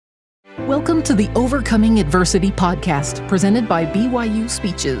Welcome to the Overcoming Adversity podcast, presented by BYU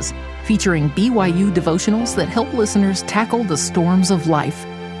Speeches, featuring BYU devotionals that help listeners tackle the storms of life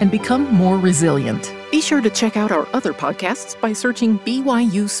and become more resilient. Be sure to check out our other podcasts by searching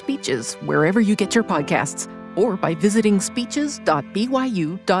BYU Speeches wherever you get your podcasts, or by visiting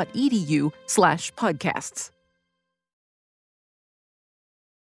speeches.byu.edu/podcasts.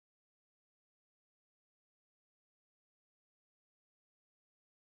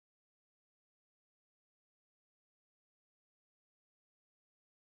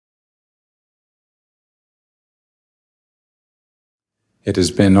 It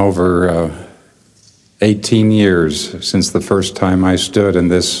has been over 18 years since the first time I stood in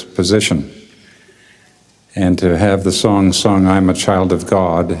this position. And to have the song sung, "I'm a Child of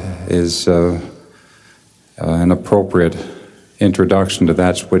God," is an appropriate introduction to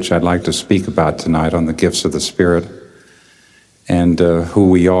that which I'd like to speak about tonight on the gifts of the Spirit and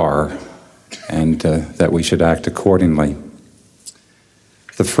who we are, and that we should act accordingly.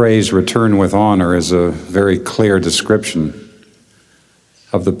 The phrase "return with honor" is a very clear description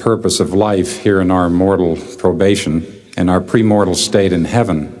of the purpose of life here in our mortal probation, in our premortal state in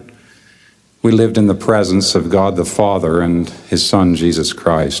heaven. We lived in the presence of God the Father and His Son, Jesus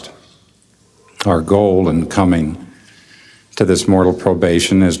Christ. Our goal in coming to this mortal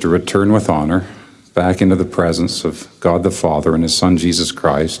probation is to return with honor back into the presence of God the Father and His Son, Jesus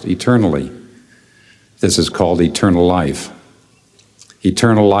Christ, eternally. This is called eternal life.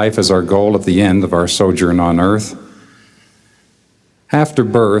 Eternal life is our goal at the end of our sojourn on earth. After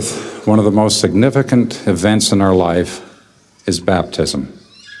birth, one of the most significant events in our life is baptism.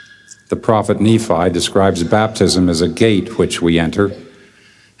 The prophet Nephi describes baptism as a gate which we enter.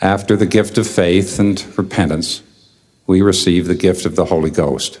 After the gift of faith and repentance, we receive the gift of the Holy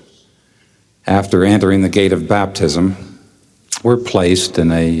Ghost. After entering the gate of baptism, we're placed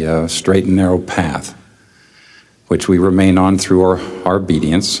in a straight and narrow path, which we remain on through our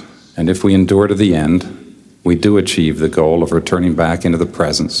obedience, and if we endure to the end, we do achieve the goal of returning back into the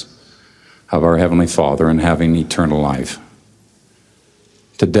presence of our Heavenly Father and having eternal life.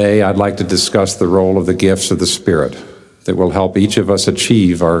 Today, I'd like to discuss the role of the gifts of the Spirit that will help each of us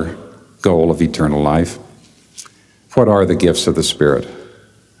achieve our goal of eternal life. What are the gifts of the Spirit?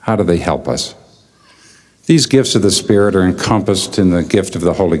 How do they help us? These gifts of the Spirit are encompassed in the gift of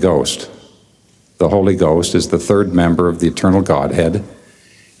the Holy Ghost. The Holy Ghost is the third member of the eternal Godhead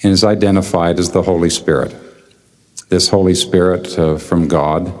and is identified as the Holy Spirit. This Holy Spirit from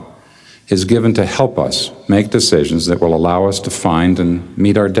God is given to help us make decisions that will allow us to find and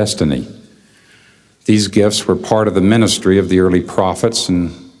meet our destiny. These gifts were part of the ministry of the early prophets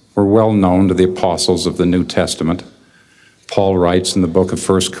and were well known to the apostles of the New Testament. Paul writes in the book of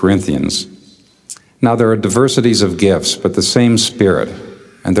 1 Corinthians, "Now there are diversities of gifts, but the same Spirit,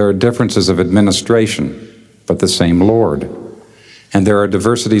 and there are differences of administration, but the same Lord. And there are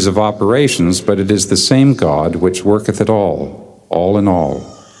diversities of operations, but it is the same God which worketh it all in all.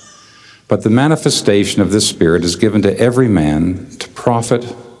 But the manifestation of this Spirit is given to every man to profit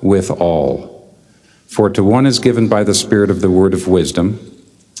with all. For to one is given by the Spirit of the word of wisdom,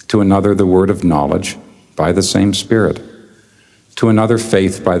 to another the word of knowledge by the same Spirit, to another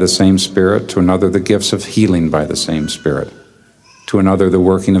faith by the same Spirit, to another the gifts of healing by the same Spirit, to another the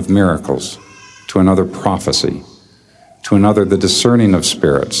working of miracles, to another prophecy, to another the discerning of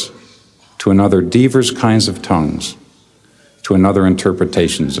spirits, to another divers kinds of tongues, to another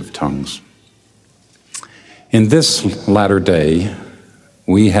interpretations of tongues." In this latter day,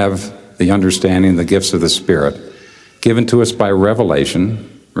 we have the understanding of the gifts of the Spirit given to us by revelation,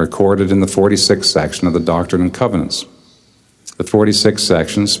 recorded in the 46th section of the Doctrine and Covenants. The 46th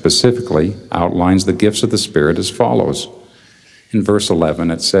section specifically outlines the gifts of the Spirit as follows. In verse 11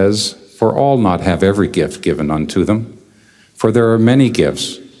 it says, "For all not have every gift given unto them, for there are many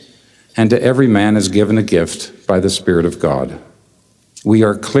gifts, and to every man is given a gift by the Spirit of God. We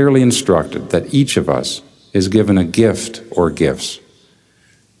are clearly instructed that each of us is given a gift or gifts.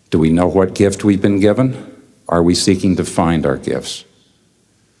 Do we know what gift we've been given? Are we seeking to find our gifts?"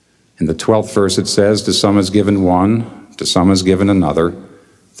 In the 12th verse it says, "To some is given one, to some is given another,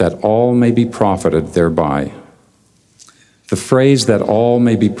 that all may be profited thereby." The phrase "that all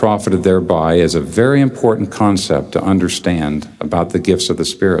may be profited thereby" is a very important concept to understand about the gifts of the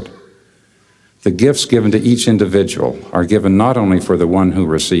Spirit. The gifts given to each individual are given not only for the one who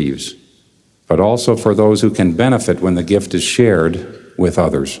receives, but also for those who can benefit when the gift is shared with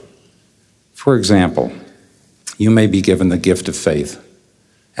others. For example, you may be given the gift of faith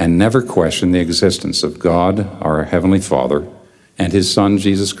and never question the existence of God, our Heavenly Father, and His Son,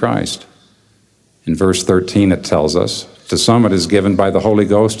 Jesus Christ. In verse 13 it tells us, To some it is given by the Holy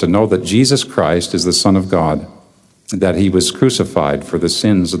Ghost to know that Jesus Christ is the Son of God, and that he was crucified for the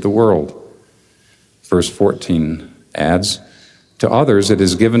sins of the world. Verse 14 adds, to others it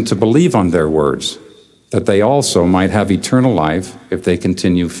is given to believe on their words, that they also might have eternal life if they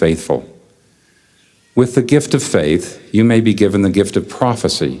continue faithful. With the gift of faith, you may be given the gift of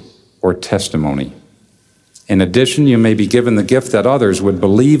prophecy or testimony. In addition, you may be given the gift that others would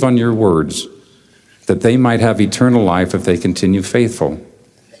believe on your words, that they might have eternal life if they continue faithful.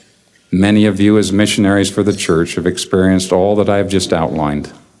 Many of you as missionaries for the church have experienced all that I have just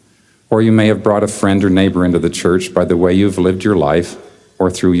outlined. Or you may have brought a friend or neighbor into the church by the way you've lived your life or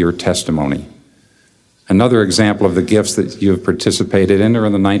through your testimony. Another example of the gifts that you have participated in are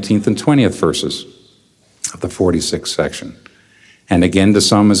in the 19th and 20th verses of the 46th section. And again, to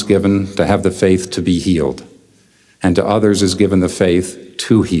some is given to have the faith to be healed, and to others is given the faith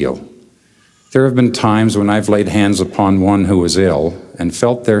to heal. There have been times when I've laid hands upon one who was ill and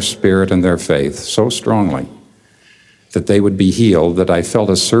felt their spirit and their faith so strongly that they would be healed that I felt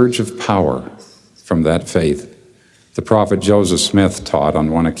a surge of power from that faith. The prophet Joseph Smith taught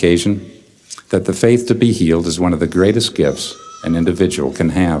on one occasion that the faith to be healed is one of the greatest gifts an individual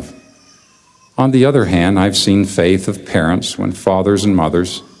can have. On the other hand, I've seen faith of parents when fathers and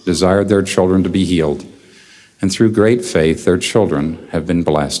mothers desired their children to be healed, and through great faith their children have been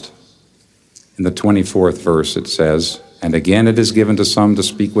blessed. In the 24th verse it says, and again it is given to some to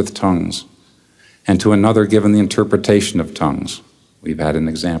speak with tongues, and to another given the interpretation of tongues. We've had an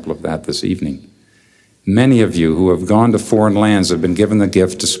example of that this evening. Many of you who have gone to foreign lands have been given the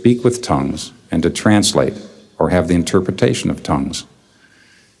gift to speak with tongues and to translate or have the interpretation of tongues.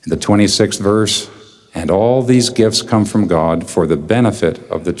 In the 26th verse, and all these gifts come from God for the benefit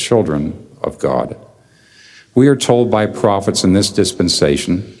of the children of God. We are told by prophets in this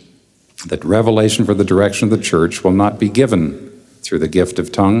dispensation that revelation for the direction of the church will not be given through the gift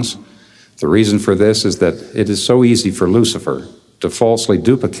of tongues. The reason for this is that it is so easy for Lucifer to falsely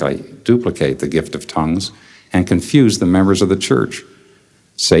duplicate the gift of tongues and confuse the members of the church.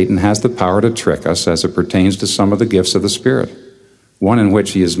 Satan has the power to trick us as it pertains to some of the gifts of the Spirit. One in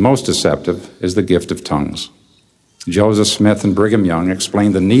which he is most deceptive is the gift of tongues. Joseph Smith and Brigham Young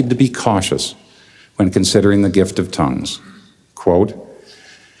explained the need to be cautious when considering the gift of tongues. Quote,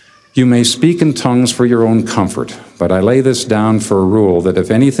 you may speak in tongues for your own comfort, but I lay this down for a rule that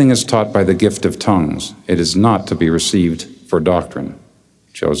if anything is taught by the gift of tongues, it is not to be received for doctrine.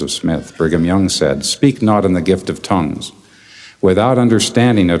 Joseph Smith. Brigham Young said, speak not in the gift of tongues, without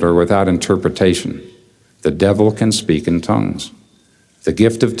understanding it or without interpretation. The devil can speak in tongues. The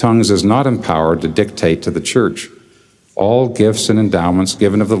gift of tongues is not empowered to dictate to the church. All gifts and endowments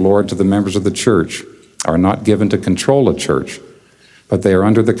given of the Lord to the members of the church are not given to control a church, but they are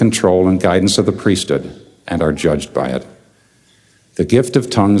under the control and guidance of the priesthood and are judged by it. The gift of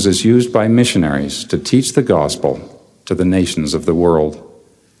tongues is used by missionaries to teach the gospel to the nations of the world.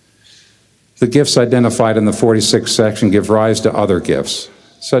 The gifts identified in the 46th section give rise to other gifts,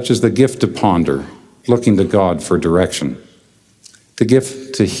 such as the gift to ponder, looking to God for direction, the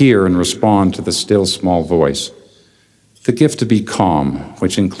gift to hear and respond to the still small voice, the gift to be calm,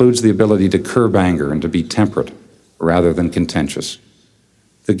 which includes the ability to curb anger and to be temperate rather than contentious,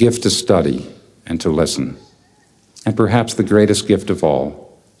 the gift to study and to listen, and perhaps the greatest gift of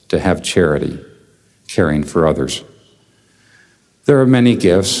all, to have charity, caring for others. There are many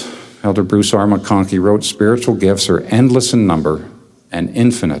gifts. Elder Bruce R. McConkie wrote, spiritual gifts are endless in number and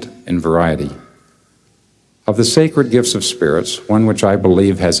infinite in variety. Of the sacred gifts of spirits, one which I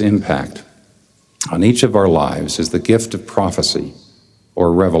believe has impact on each of our lives is the gift of prophecy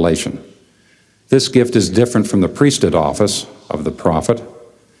or revelation. This gift is different from the priesthood office of the prophet.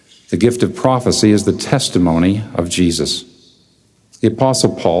 The gift of prophecy is the testimony of Jesus. The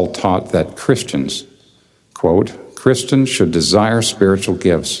Apostle Paul taught that Christians, quote, Christians should desire spiritual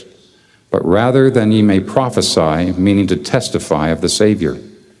gifts, but rather than ye may prophesy, meaning to testify of the Savior.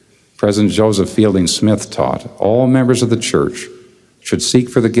 President Joseph Fielding Smith taught all members of the church should seek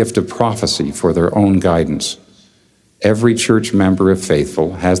for the gift of prophecy for their own guidance. Every church member, if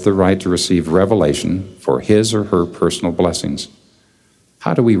faithful, has the right to receive revelation for his or her personal blessings.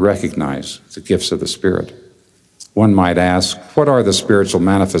 How do we recognize the gifts of the Spirit? One might ask, what are the spiritual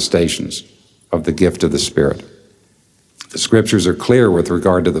manifestations of the gift of the Spirit? The Scriptures are clear with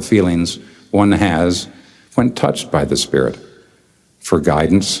regard to the feelings one has when touched by the Spirit. For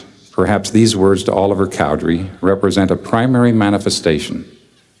guidance, perhaps these words to Oliver Cowdery represent a primary manifestation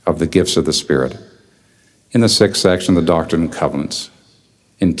of the gifts of the Spirit. In the 6th section of the Doctrine and Covenants,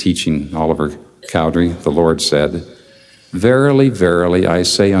 in teaching Oliver Cowdery, the Lord said, Verily, verily, I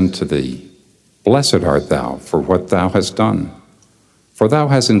say unto thee, Blessed art thou for what thou hast done. For thou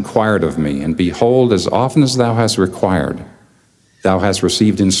hast inquired of me, and behold, as often as thou hast required, thou hast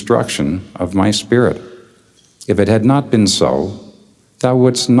received instruction of my Spirit. If it had not been so, thou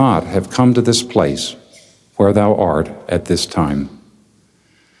wouldst not have come to this place where thou art at this time.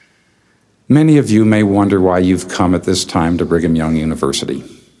 Many of you may wonder why you've come at this time to Brigham Young University,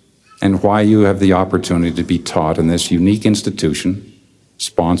 and why you have the opportunity to be taught in this unique institution,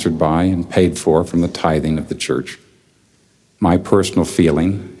 sponsored by and paid for from the tithing of the church. My personal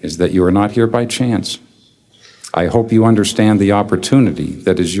feeling is that you are not here by chance. I hope you understand the opportunity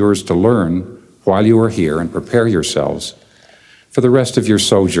that is yours to learn while you are here and prepare yourselves for the rest of your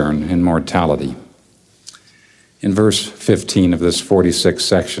sojourn in mortality. In verse 15 of this 46th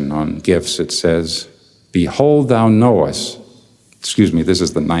section on gifts, it says, Behold, thou knowest, this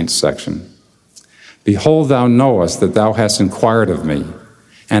is the 9th section. Behold, thou knowest that thou hast inquired of me,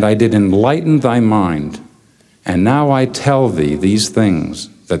 and I did enlighten thy mind. And now I tell thee these things,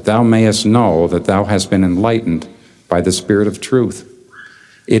 that thou mayest know that thou hast been enlightened by the Spirit of truth.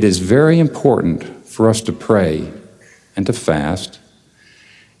 It is very important for us to pray and to fast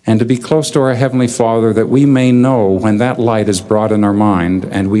and to be close to our Heavenly Father, that we may know when that light is brought in our mind,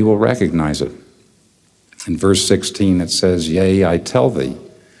 and we will recognize it. In verse 16 it says, Yea, I tell thee,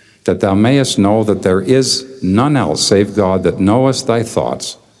 that thou mayest know that there is none else save God that knoweth thy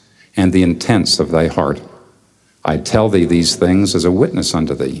thoughts and the intents of thy heart. I tell thee these things as a witness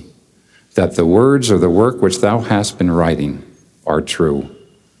unto thee, that the words or the work which thou hast been writing are true.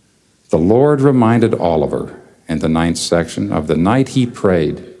 The Lord reminded Oliver in the 9th section of the night he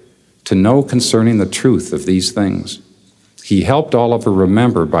prayed to know concerning the truth of these things. He helped Oliver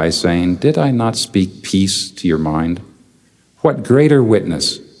remember by saying, Did I not speak peace to your mind? What greater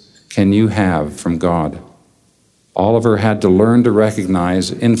witness can you have from God? Oliver had to learn to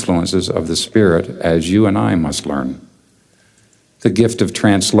recognize influences of the Spirit, as you and I must learn. The gift of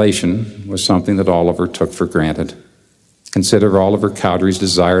translation was something that Oliver took for granted. Consider Oliver Cowdery's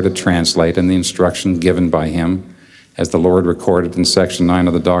desire to translate and the instruction given by him. As the Lord recorded in section 9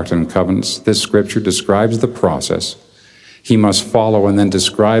 of the Doctrine and Covenants, this scripture describes the process he must follow and then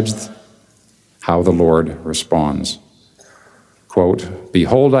describes how the Lord responds. Quote,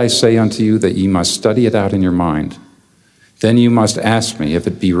 Behold, I say unto you that ye must study it out in your mind. Then you must ask me if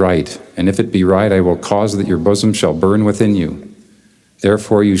it be right, and if it be right, I will cause that your bosom shall burn within you.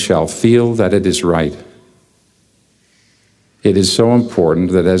 Therefore you shall feel that it is right. It is so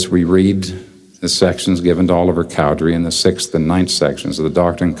important that as we read the sections given to Oliver Cowdery in the 6th and 9th sections of the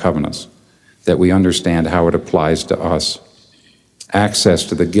Doctrine and Covenants, that we understand how it applies to us. Access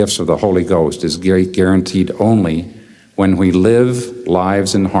to the gifts of the Holy Ghost is guaranteed only when we live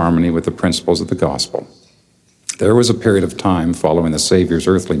lives in harmony with the principles of the gospel. There was a period of time following the Savior's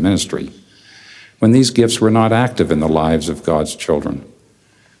earthly ministry when these gifts were not active in the lives of God's children.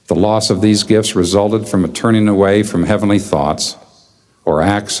 The loss of these gifts resulted from a turning away from heavenly thoughts or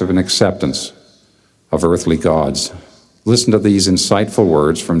acts of an acceptance of earthly gods. Listen to these insightful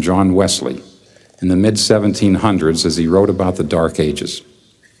words from John Wesley in the mid-1700s as he wrote about the Dark Ages.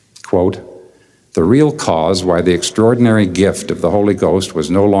 Quote, The real cause why the extraordinary gift of the Holy Ghost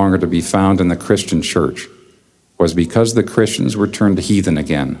was no longer to be found in the Christian church was because the Christians were turned heathen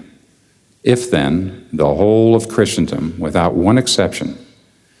again. If then the whole of Christendom, without one exception,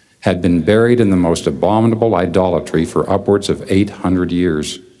 had been buried in the most abominable idolatry for upwards of 800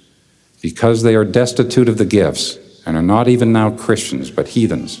 years, because they are destitute of the gifts and are not even now Christians but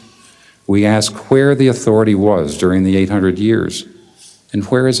heathens, we ask where the authority was during the 800 years, and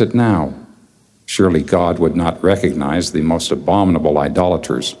where is it now? Surely God would not recognize the most abominable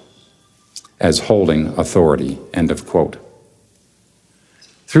idolaters as holding authority. End of quote.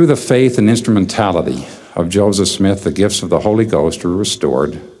 Through the faith and instrumentality of Joseph Smith, the gifts of the Holy Ghost were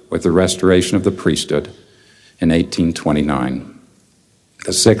restored with the restoration of the priesthood in 1829.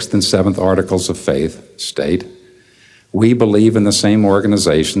 The 6th and 7th Articles of Faith state, We believe in the same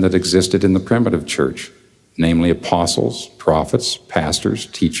organization that existed in the primitive church, namely apostles, prophets, pastors,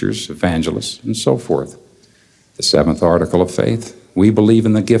 teachers, evangelists, and so forth. The 7th Article of Faith, We believe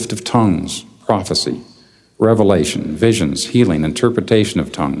in the gift of tongues, prophecy, revelation, visions, healing, interpretation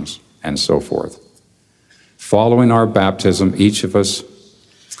of tongues, and so forth. Following our baptism, each of us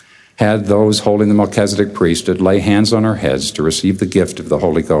had those holding the Melchizedek priesthood lay hands on our heads to receive the gift of the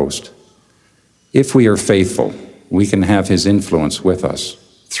Holy Ghost. If we are faithful, we can have his influence with us.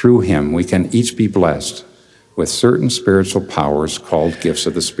 Through him, we can each be blessed with certain spiritual powers called gifts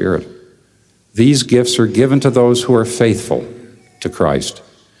of the Spirit. These gifts are given to those who are faithful to Christ.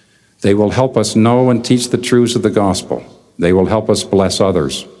 They will help us know and teach the truths of the gospel. They will help us bless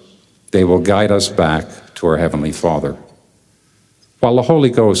others. They will guide us back to our Heavenly Father. While the Holy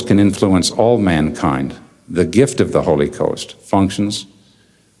Ghost can influence all mankind, the gift of the Holy Ghost functions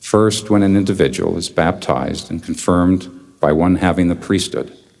first when an individual is baptized and confirmed by one having the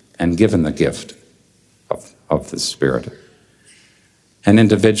priesthood and given the gift of the Spirit. An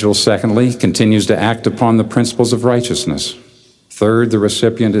individual, secondly, continues to act upon the principles of righteousness. Third, the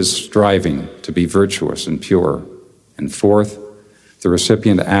recipient is striving to be virtuous and pure. And fourth, the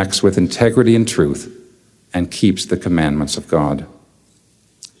recipient acts with integrity and truth and keeps the commandments of God.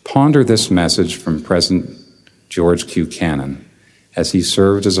 Ponder this message from President George Q. Cannon as he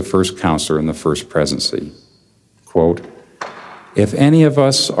served as a first counselor in the First Presidency. Quote, "If any of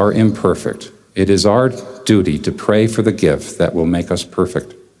us are imperfect, it is our duty to pray for the gift that will make us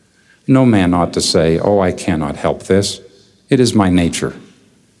perfect. No man ought to say, 'Oh, I cannot help this. It is my nature.'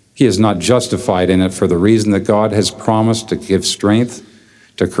 He is not justified in it for the reason that God has promised to give strength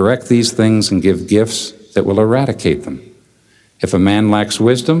to correct these things and give gifts that will eradicate them. If a man lacks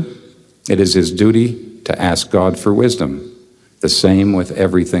wisdom, it is his duty to ask God for wisdom. The same with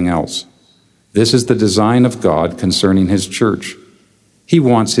everything else. This is the design of God concerning his church. He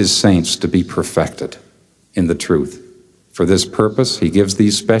wants his saints to be perfected in the truth. For this purpose, he gives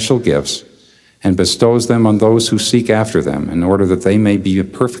these special gifts and bestows them on those who seek after them in order that they may be a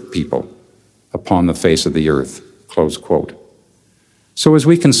perfect people upon the face of the earth." Close quote. So as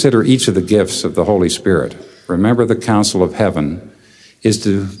we consider each of the gifts of the Holy Spirit, remember the counsel of heaven is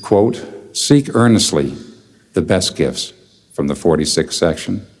to, quote, "seek earnestly the best gifts," from the 46th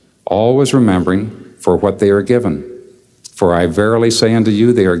section, always remembering for what they are given. "For I verily say unto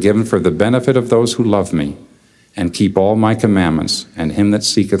you, they are given for the benefit of those who love me, and keep all my commandments, and him that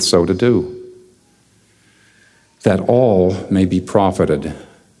seeketh so to do, that all may be profited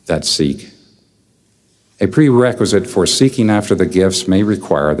that seek." A prerequisite for seeking after the gifts may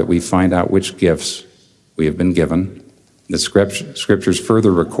require that we find out which gifts we have been given. The scriptures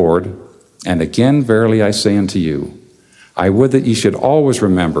further record, "And again, verily I say unto you, I would that ye should always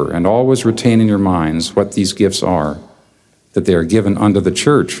remember and always retain in your minds what these gifts are, that they are given unto the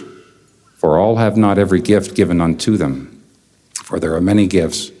church. For all have not every gift given unto them. For there are many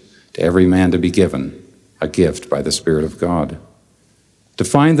gifts, to every man to be given a gift by the Spirit of God." To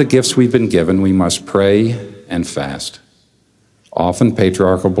find the gifts we've been given, we must pray and fast. Often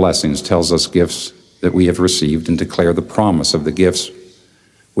patriarchal blessings tells us gifts that we have received and declare the promise of the gifts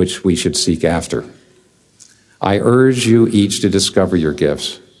which we should seek after. I urge you each to discover your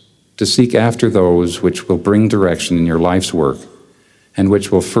gifts, to seek after those which will bring direction in your life's work and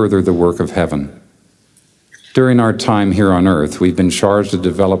which will further the work of heaven. During our time here on earth, we've been charged to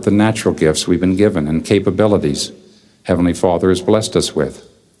develop the natural gifts we've been given and capabilities Heavenly Father has blessed us with.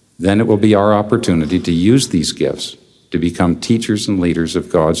 Then it will be our opportunity to use these gifts to become teachers and leaders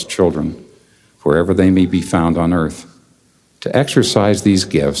of God's children, wherever they may be found on earth. To exercise these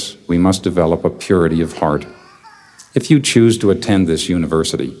gifts, we must develop a purity of heart. If you choose to attend this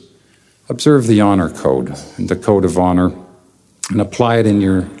university, observe the honor code and the code of honor and apply it in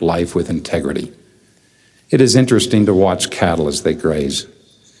your life with integrity. It is interesting to watch cattle as they graze.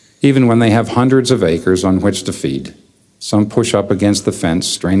 Even when they have hundreds of acres on which to feed, some push up against the fence,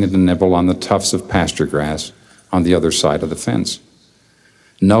 straining to nibble on the tufts of pasture grass on the other side of the fence.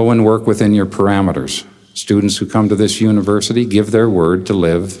 Know and work within your parameters. Students who come to this university give their word to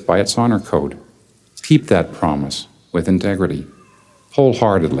live by its honor code. Keep that promise with integrity,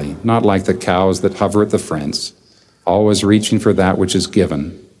 wholeheartedly, not like the cows that hover at the fence, always reaching for that which is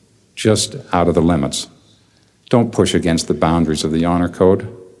given, just out of the limits. Don't push against the boundaries of the honor code.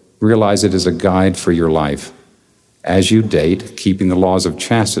 Realize it is a guide for your life. As you date, keeping the laws of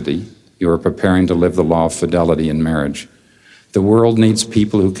chastity, you are preparing to live the law of fidelity in marriage. The world needs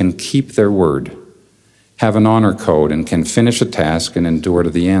people who can keep their word, have an honor code, and can finish a task and endure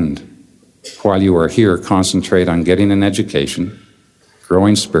to the end. While you are here, concentrate on getting an education,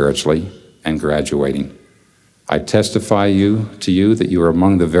 growing spiritually, and graduating. I testify to you that you are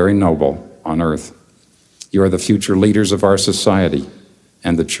among the very noble on earth. You are the future leaders of our society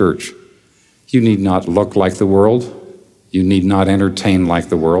and the church. You need not look like the world. You need not entertain like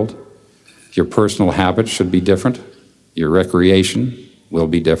the world. Your personal habits should be different. Your recreation will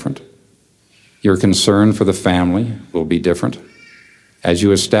be different. Your concern for the family will be different. As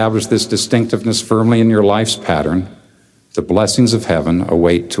you establish this distinctiveness firmly in your life's pattern, the blessings of heaven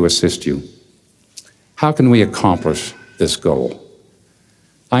await to assist you. How can we accomplish this goal?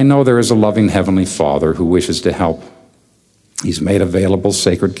 I know there is a loving Heavenly Father who wishes to help. He's made available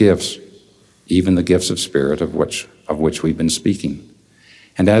sacred gifts, even the gifts of Spirit of which we've been speaking.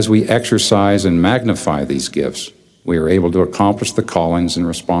 And as we exercise and magnify these gifts, we are able to accomplish the callings and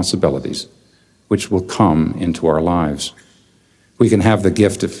responsibilities which will come into our lives. We can have the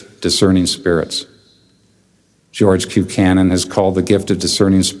gift of discerning spirits. George Q. Cannon has called the gift of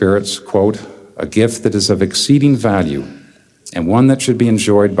discerning spirits, quote, a gift that is of exceeding value and one that should be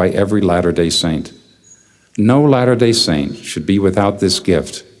enjoyed by every Latter-day Saint. No Latter-day Saint should be without this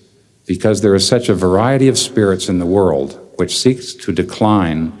gift, because there is such a variety of spirits in the world which seeks to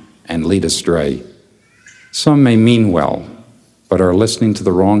decline and lead astray. Some may mean well, but are listening to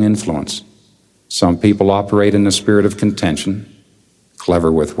the wrong influence. Some people operate in a spirit of contention,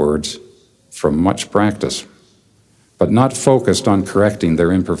 clever with words, from much practice, but not focused on correcting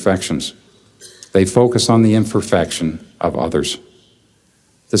their imperfections. They focus on the imperfection of others.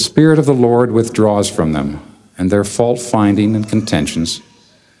 The Spirit of the Lord withdraws from them, and their fault-finding and contentions,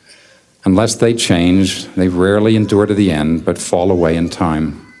 unless they change, they rarely endure to the end, but fall away in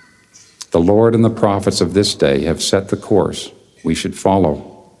time. The Lord and the prophets of this day have set the course we should follow.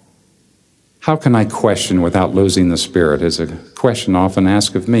 How can I question without losing the Spirit is a question often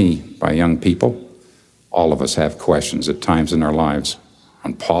asked of me by young people. All of us have questions at times in our lives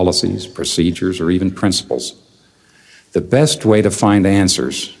on policies, procedures, or even principles. The best way to find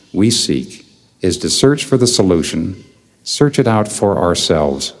answers we seek is to search for the solution, search it out for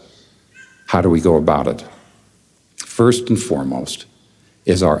ourselves. How do we go about it? First and foremost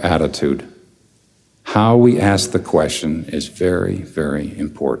is our attitude. How we ask the question is very, very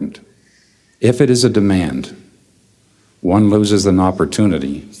important. If it is a demand, one loses an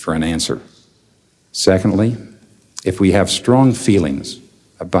opportunity for an answer. Secondly, if we have strong feelings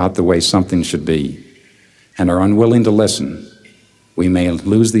about the way something should be and are unwilling to listen, we may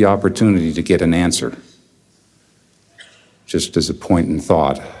lose the opportunity to get an answer. Just as a point in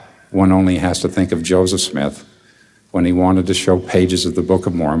thought, one only has to think of Joseph Smith when he wanted to show pages of the Book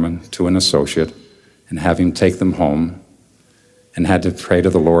of Mormon to an associate and have him take them home, and had to pray to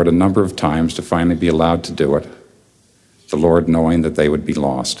the Lord a number of times to finally be allowed to do it, the Lord knowing that they would be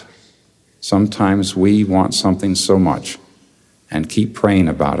lost. Sometimes we want something so much and keep praying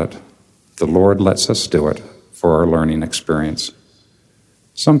about it, the Lord lets us do it for our learning experience.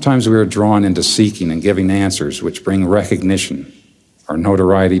 Sometimes we are drawn into seeking and giving answers which bring recognition or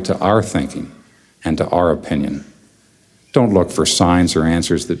notoriety to our thinking and to our opinion. Don't look for signs or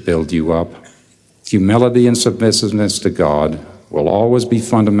answers that build you up. Humility and submissiveness to God will always be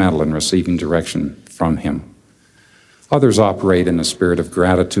fundamental in receiving direction from Him. Others operate in a spirit of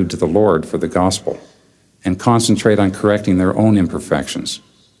gratitude to the Lord for the gospel and concentrate on correcting their own imperfections.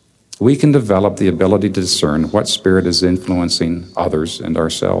 We can develop the ability to discern what spirit is influencing others and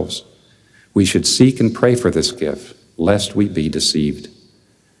ourselves. We should seek and pray for this gift, lest we be deceived.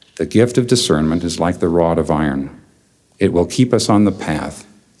 The gift of discernment is like the rod of iron. It will keep us on the path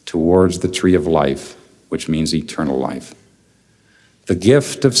towards the tree of life, which means eternal life. The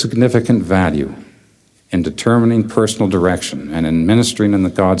gift of significant value in determining personal direction and in ministering in the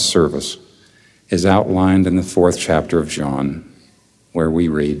God's service is outlined in the 4th chapter of John, where we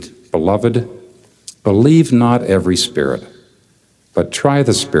read, Beloved, believe not every spirit, but try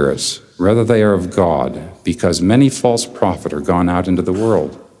the spirits, whether they are of God, because many false prophets are gone out into the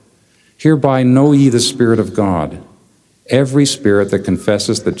world. Hereby know ye the Spirit of God. Every spirit that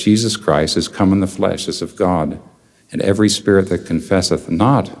confesseth that Jesus Christ is come in the flesh is of God, and every spirit that confesseth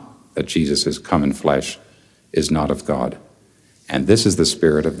not that Jesus is come in flesh is not of God. And this is the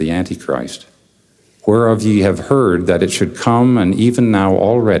spirit of the Antichrist, whereof ye have heard that it should come, and even now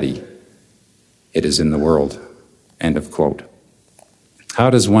already it is in the world. End of quote. How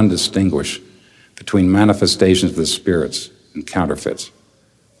does one distinguish between manifestations of the spirits and counterfeits?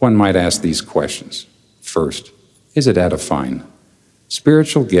 One might ask these questions. First, is it edifying?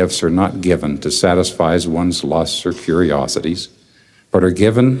 Spiritual gifts are not given to satisfy one's lusts or curiosities, but are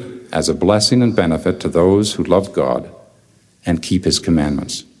given as a blessing and benefit to those who love God and keep His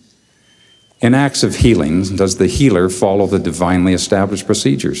commandments. In acts of healing, does the healer follow the divinely established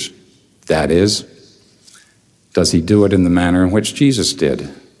procedures? That is, does he do it in the manner in which Jesus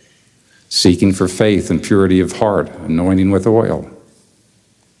did, seeking for faith and purity of heart, anointing with oil?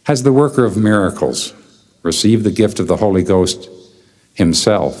 Has the worker of miracles received the gift of the Holy Ghost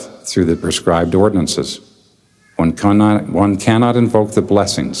himself through the prescribed ordinances? One cannot invoke the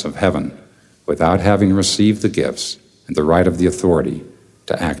blessings of heaven without having received the gifts and the right of the authority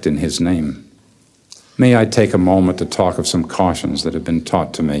to act in His name. May I take a moment to talk of some cautions that have been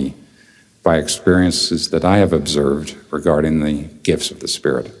taught to me by experiences that I have observed regarding the gifts of the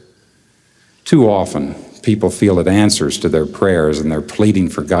Spirit. Too often, people feel that answers to their prayers and their pleading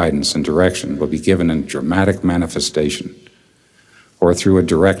for guidance and direction will be given in dramatic manifestation or through a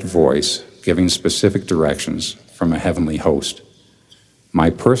direct voice giving specific directions from a heavenly host. My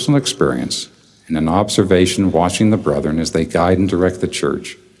personal experience and an observation watching the brethren as they guide and direct the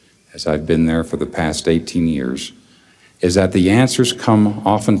church, as I've been there for the past 18 years, is that the answers come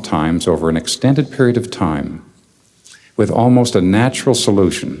oftentimes over an extended period of time with almost a natural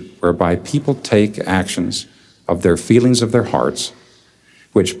solution whereby people take actions of their feelings of their hearts,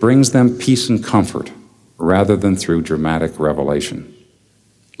 which brings them peace and comfort rather than through dramatic revelation.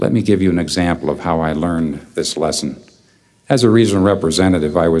 Let me give you an example of how I learned this lesson. As a regional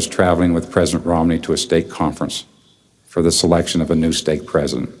representative, I was traveling with President Romney to a stake conference for the selection of a new stake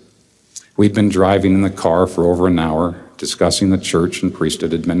president. We'd been driving in the car for over an hour, discussing the church and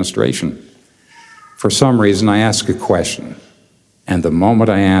priesthood administration. For some reason, I asked a question, and the moment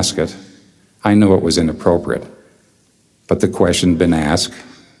I asked it, I knew it was inappropriate. But the question had been asked.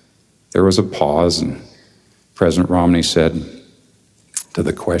 There was a pause, and President Romney said to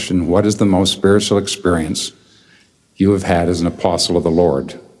the question, "What is the most spiritual experience you have had as an apostle of the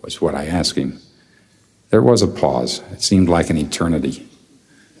Lord?" was what I asked him. There was a pause. It seemed like an eternity.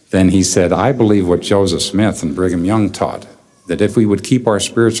 Then he said, "I believe what Joseph Smith and Brigham Young taught, that if we would keep our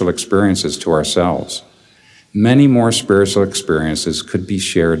spiritual experiences to ourselves, many more spiritual experiences could be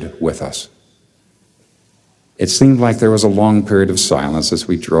shared with us." It seemed like there was a long period of silence as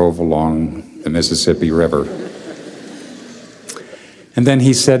we drove along the Mississippi River. And then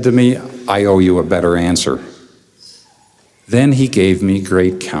he said to me, "I owe you a better answer." Then he gave me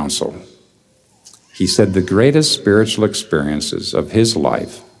great counsel. He said the greatest spiritual experiences of his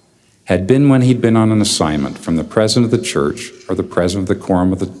life had been when he'd been on an assignment from the president of the church or the president of the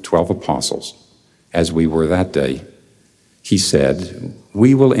quorum of the 12 apostles, as we were that day. He said,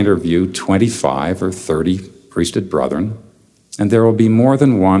 "We will interview 25 or 30 priesthood brethren, and there will be more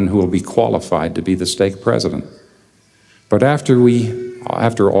than one who will be qualified to be the stake president. But after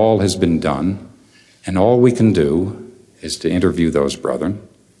all has been done, and all we can do is to interview those brethren,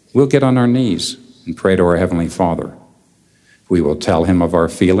 we'll get on our knees and pray to our Heavenly Father. We will tell him of our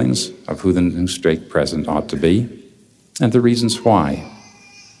feelings of who the new stake president ought to be and the reasons why.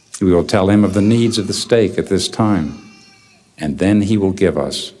 We will tell him of the needs of the stake at this time, and then he will give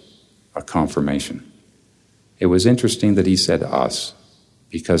us a confirmation." It was interesting that he said us,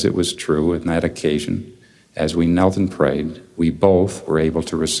 because it was true on that occasion. As we knelt and prayed, we both were able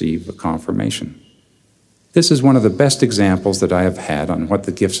to receive a confirmation. This is one of the best examples that I have had on what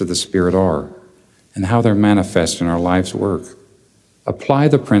the gifts of the Spirit are and how they're manifest in our life's work. Apply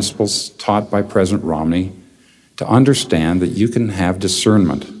the principles taught by President Romney to understand that you can have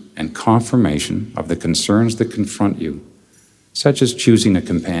discernment and confirmation of the concerns that confront you, such as choosing a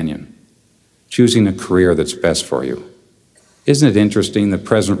companion, choosing a career that's best for you. Isn't it interesting that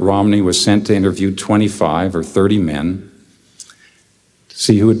President Romney was sent to interview 25 or 30 men to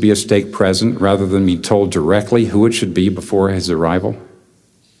see who would be a stake president rather than be told directly who it should be before his arrival?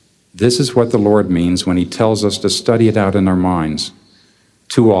 This is what the Lord means when he tells us to study it out in our minds.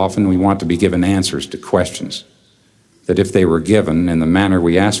 Too often we want to be given answers to questions that, if they were given in the manner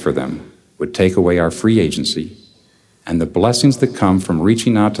we asked for them, would take away our free agency and the blessings that come from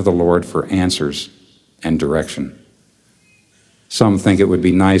reaching out to the Lord for answers and direction. Some think it would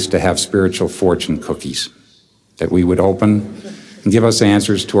be nice to have spiritual fortune cookies that we would open and give us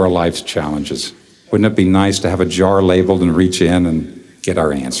answers to our life's challenges. Wouldn't it be nice to have a jar labeled and reach in and get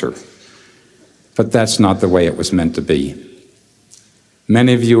our answer? But that's not the way it was meant to be.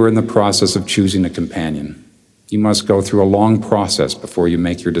 Many of you are in the process of choosing a companion. You must go through a long process before you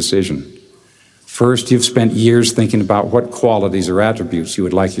make your decision. First, you've spent years thinking about what qualities or attributes you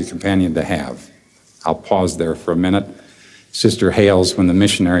would like your companion to have. I'll pause there for a minute. Sister Hales, when the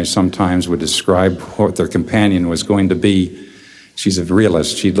missionaries sometimes would describe what their companion was going to be, she's a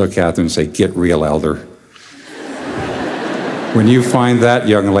realist. She'd look at them and say, "Get real, elder." When you find that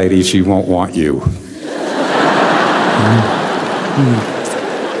young lady, she won't want you.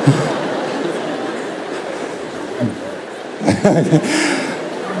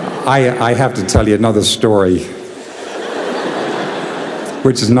 I have to tell you another story,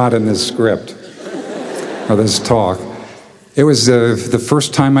 which is not in this script or this talk. It was the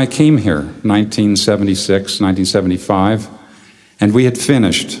first time I came here, 1976, 1975, and we had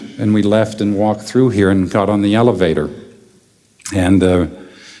finished, and we left and walked through here and got on the elevator. And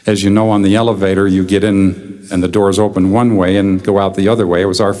as you know, on the elevator, you get in and the doors open one way and go out the other way. It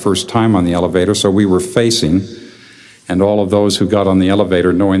was our first time on the elevator, so we were facing, and all of those who got on the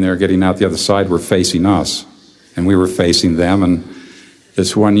elevator, knowing they were getting out the other side, were facing us, and we were facing them. And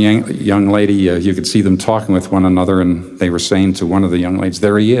this one young lady, you could see them talking with one another, and they were saying to one of the young ladies,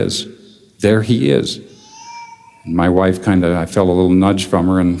 "There he is. There he is." And my wife I felt a little nudge from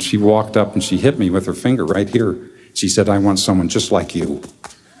her, and she walked up and she hit me with her finger right here. She said, I want someone just like you.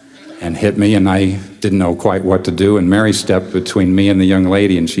 And hit me, and I didn't know quite what to do. And Mary stepped between me and the young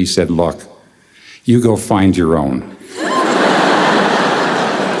lady, and she said, look, you go find your own.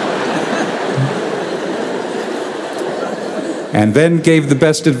 And then gave the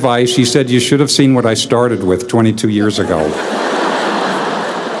best advice. She said, you should have seen what I started with 22 years ago.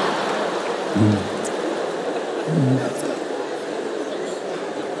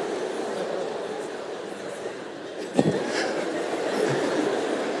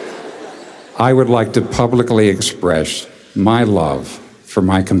 I would like to publicly express my love for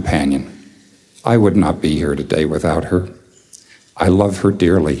my companion. I would not be here today without her. I love her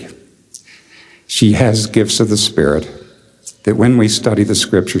dearly. She has gifts of the Spirit that when we study the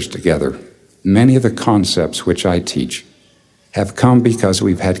Scriptures together, many of the concepts which I teach have come because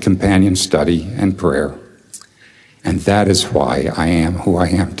we've had companion study and prayer. And that is why I am who I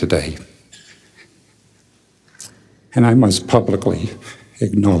am today. And I must publicly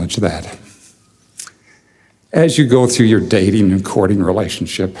acknowledge that. As you go through your dating and courting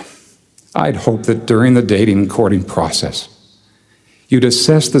relationship, I'd hope that during the dating and courting process, you'd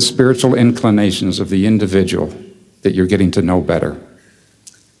assess the spiritual inclinations of the individual that you're getting to know better.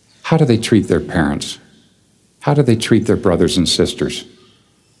 How do they treat their parents? How do they treat their brothers and sisters?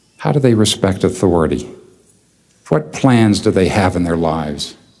 How do they respect authority? What plans do they have in their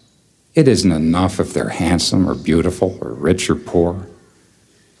lives? It isn't enough if they're handsome or beautiful or rich or poor,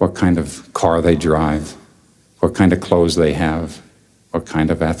 what kind of car they drive, what kind of clothes they have, what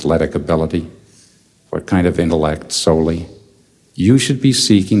kind of athletic ability, what kind of intellect solely. You should be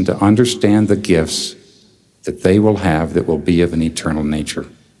seeking to understand the gifts that they will have that will be of an eternal nature.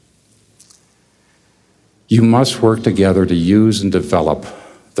 You must work together to use and develop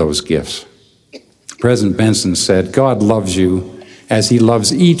those gifts. President Benson said, God loves you as he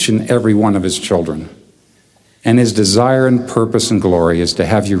loves each and every one of his children. And his desire and purpose and glory is to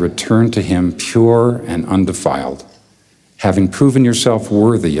have you return to him pure and undefiled, having proven yourself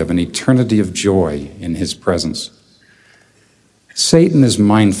worthy of an eternity of joy in his presence. Satan is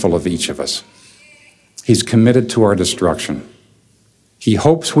mindful of each of us. He's committed to our destruction. He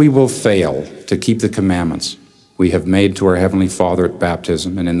hopes we will fail to keep the commandments we have made to our Heavenly Father at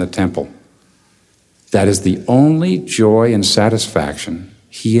baptism and in the temple. That is the only joy and satisfaction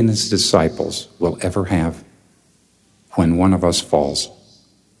he and his disciples will ever have when one of us falls.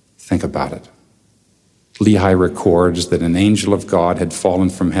 Think about it. Lehi records that an angel of God had fallen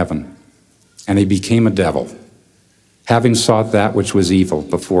from heaven, and he became a devil, having sought that which was evil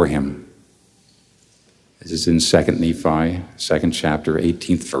before him. This is in 2 Nephi, 2nd chapter,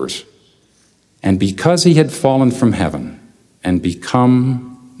 18th verse. And because he had fallen from heaven and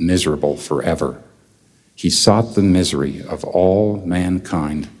become miserable forever, he sought the misery of all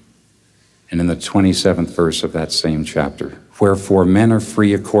mankind. And in the 27th verse of that same chapter, wherefore men are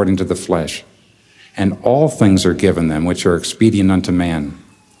free according to the flesh, and all things are given them which are expedient unto man,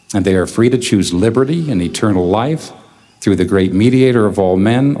 and they are free to choose liberty and eternal life through the great mediator of all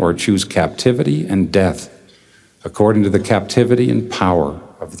men, or choose captivity and death, according to the captivity and power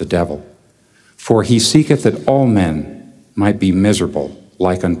of the devil. For he seeketh that all men might be miserable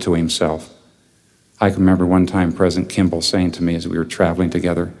like unto himself. I can remember one time President Kimball saying to me as we were traveling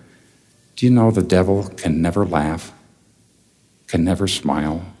together, do you know the devil can never laugh, can never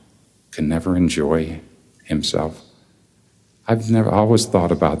smile, can never enjoy himself? I've always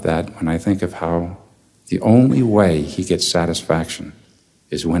thought about that when I think of how the only way he gets satisfaction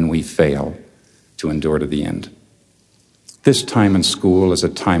is when we fail to endure to the end. This time in school is a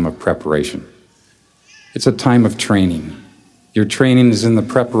time of preparation. It's a time of training. Your training is in the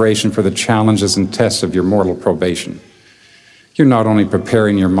preparation for the challenges and tests of your mortal probation. You're not only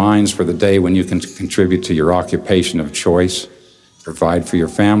preparing your minds for the day when you can contribute to your occupation of choice, provide for your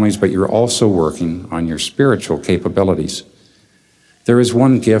families, but you're also working on your spiritual capabilities. There is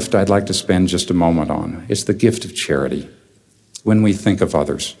one gift I'd like to spend just a moment on. It's the gift of charity. When we think of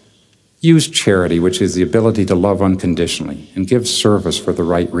others, use charity, which is the ability to love unconditionally and give service for the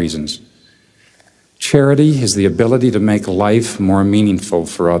right reasons. Charity is the ability to make life more meaningful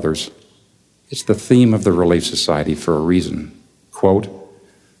for others. It's the theme of the Relief Society for a reason. Quote,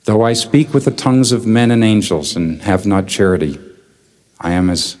 though I speak with the tongues of men and angels and have not charity, I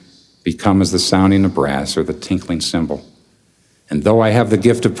am become as the sounding of brass or the tinkling cymbal. And though I have the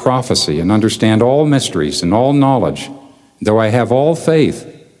gift of prophecy and understand all mysteries and all knowledge, though I have all faith,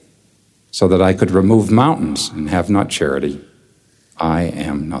 so that I could remove mountains and have not charity, I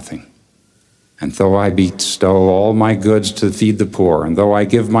am nothing. And though I bestow all my goods to feed the poor, and though I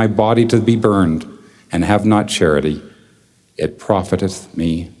give my body to be burned and have not charity, it profiteth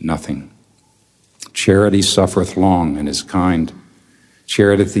me nothing. Charity suffereth long and is kind.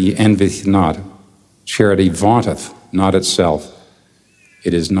 Charity envieth not. Charity vaunteth not itself.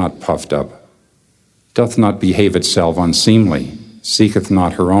 It is not puffed up. Doth not behave itself unseemly. Seeketh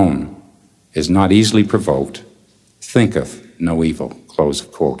not her own. Is not easily provoked. Thinketh no evil. Close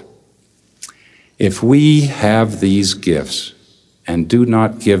of quote. If we have these gifts and do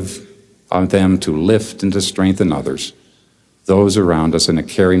not give of them to lift and to strengthen others, those around us in a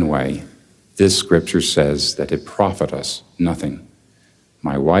caring way, this scripture says that it profit us nothing.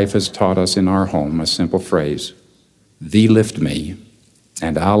 My wife has taught us in our home a simple phrase: thee lift me,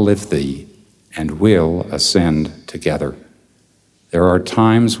 and I'll lift thee, and we'll ascend together. There are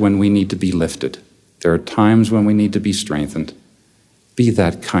times when we need to be lifted. There are times when we need to be strengthened. Be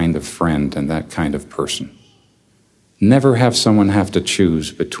that kind of friend and that kind of person. Never have someone have to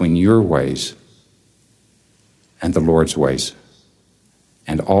choose between your ways and the Lord's ways.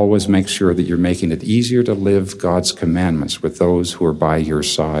 And always make sure that you're making it easier to live God's commandments with those who are by your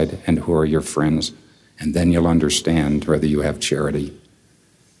side and who are your friends, and then you'll understand whether you have charity.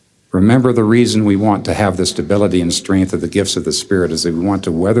 Remember, the reason we want to have the stability and strength of the gifts of the Spirit is that we want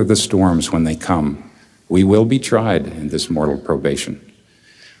to weather the storms when they come. We will be tried in this mortal probation.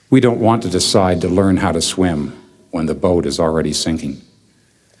 We don't want to decide to learn how to swim when the boat is already sinking.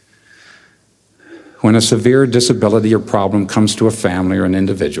 When a severe disability or problem comes to a family or an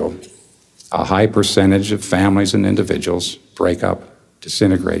individual, a high percentage of families and individuals break up,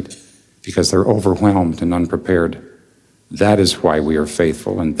 disintegrate, because they're overwhelmed and unprepared. That is why we are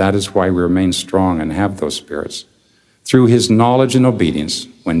faithful, and that is why we remain strong and have those spirits. Through his knowledge and obedience,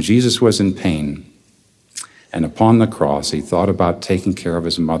 when Jesus was in pain and upon the cross, he thought about taking care of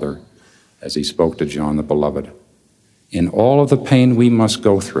his mother as he spoke to John the Beloved. In all of the pain we must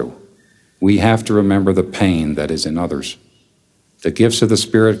go through, we have to remember the pain that is in others. The gifts of the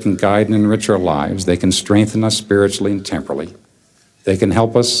Spirit can guide and enrich our lives. They can strengthen us spiritually and temporally. They can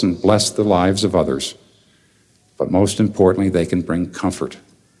help us and bless the lives of others. But most importantly, they can bring comfort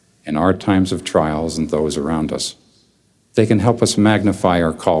in our times of trials and those around us. They can help us magnify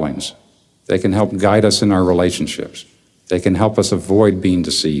our callings. They can help guide us in our relationships. They can help us avoid being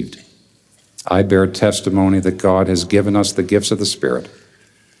deceived. I bear testimony that God has given us the gifts of the Spirit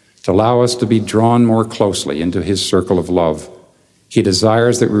to allow us to be drawn more closely into his circle of love. He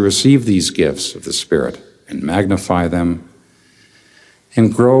desires that we receive these gifts of the Spirit and magnify them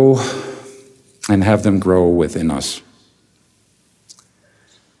and grow and have them grow within us.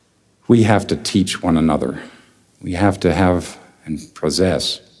 We have to teach one another. We have to have and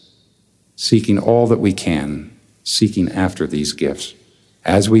possess, seeking all that we can, seeking after these gifts.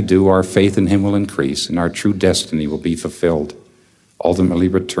 As we do, our faith in him will increase and our true destiny will be fulfilled, ultimately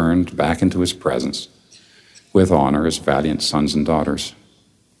returned back into his presence with honor as valiant sons and daughters.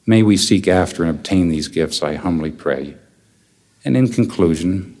 May we seek after and obtain these gifts, I humbly pray. And in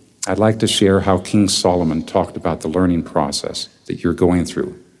conclusion, I'd like to share how King Solomon talked about the learning process that you're going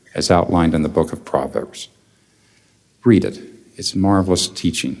through, as outlined in the book of Proverbs. Read it. It's marvelous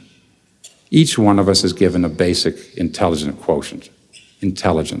teaching. Each one of us is given a basic intelligent quotient.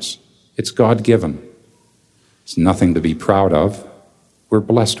 Intelligence. It's God-given. It's nothing to be proud of. We're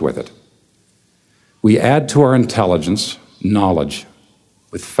blessed with it. We add to our intelligence knowledge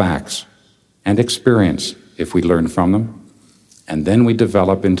with facts and experience if we learn from them, and then we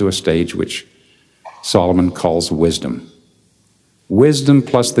develop into a stage which Solomon calls wisdom. Wisdom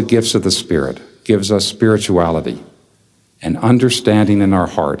plus the gifts of the Spirit gives us spirituality and understanding in our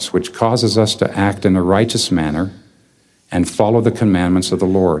hearts, which causes us to act in a righteous manner and follow the commandments of the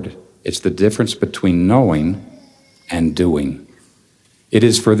Lord. It's the difference between knowing and doing. It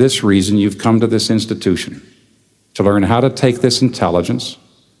is for this reason you've come to this institution, to learn how to take this intelligence,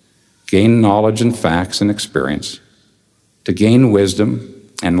 gain knowledge and facts and experience, to gain wisdom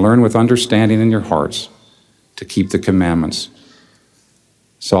and learn with understanding in your hearts to keep the commandments.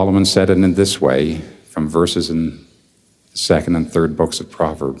 Solomon said it in this way from verses in the second and third books of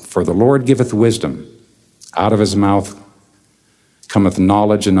Proverbs. For the Lord giveth wisdom, out of his mouth cometh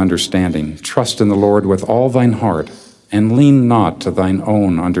knowledge and understanding. Trust in the Lord with all thine heart, and lean not to thine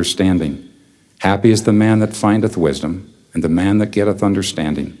own understanding. Happy is the man that findeth wisdom, and the man that getteth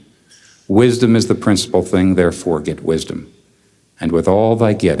understanding. Wisdom is the principal thing, therefore get wisdom. And with all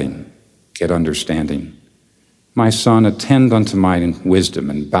thy getting, get understanding. My son, attend unto mine wisdom,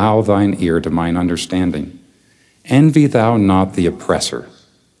 and bow thine ear to mine understanding. Envy thou not the oppressor,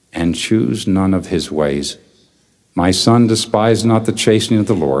 and choose none of his ways. My son, despise not the chastening of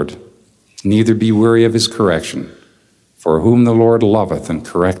the Lord, neither be weary of his correction. For whom the Lord loveth and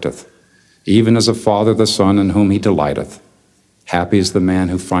correcteth, even as a father the son in whom he delighteth. Happy is the man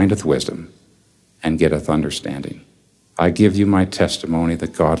who findeth wisdom, and getteth understanding. I give you my testimony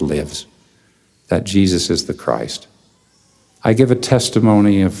that God lives, that Jesus is the Christ. I give a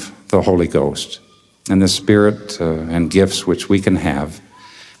testimony of the Holy Ghost and the Spirit and gifts which we can have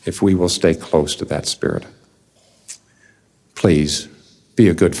if we will stay close to that Spirit. Please be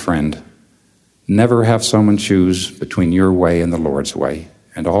a good friend. Never have someone choose between your way and the Lord's way,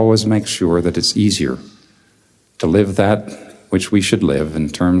 and always make sure that it's easier to live that which we should live in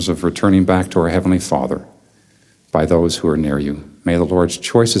terms of returning back to our Heavenly Father by those who are near you. May the Lord's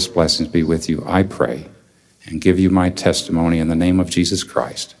choicest blessings be with you, I pray, and give you my testimony in the name of Jesus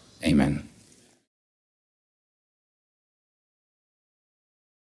Christ. Amen.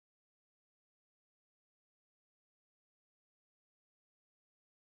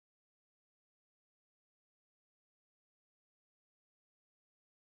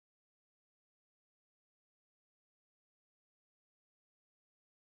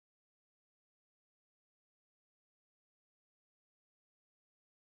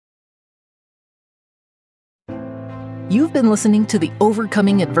 You've been listening to the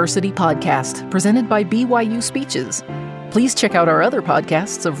Overcoming Adversity podcast presented by BYU Speeches. Please check out our other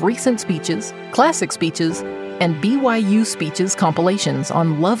podcasts of recent speeches, classic speeches, and BYU Speeches compilations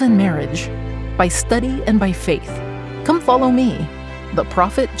on love and marriage, by study and by faith. Come follow me, the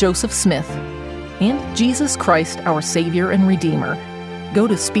Prophet Joseph Smith, and Jesus Christ, our Savior and Redeemer. Go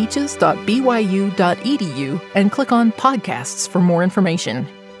to speeches.byu.edu and click on Podcasts for more information.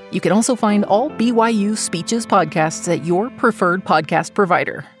 You can also find all BYU Speeches podcasts at your preferred podcast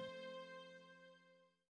provider.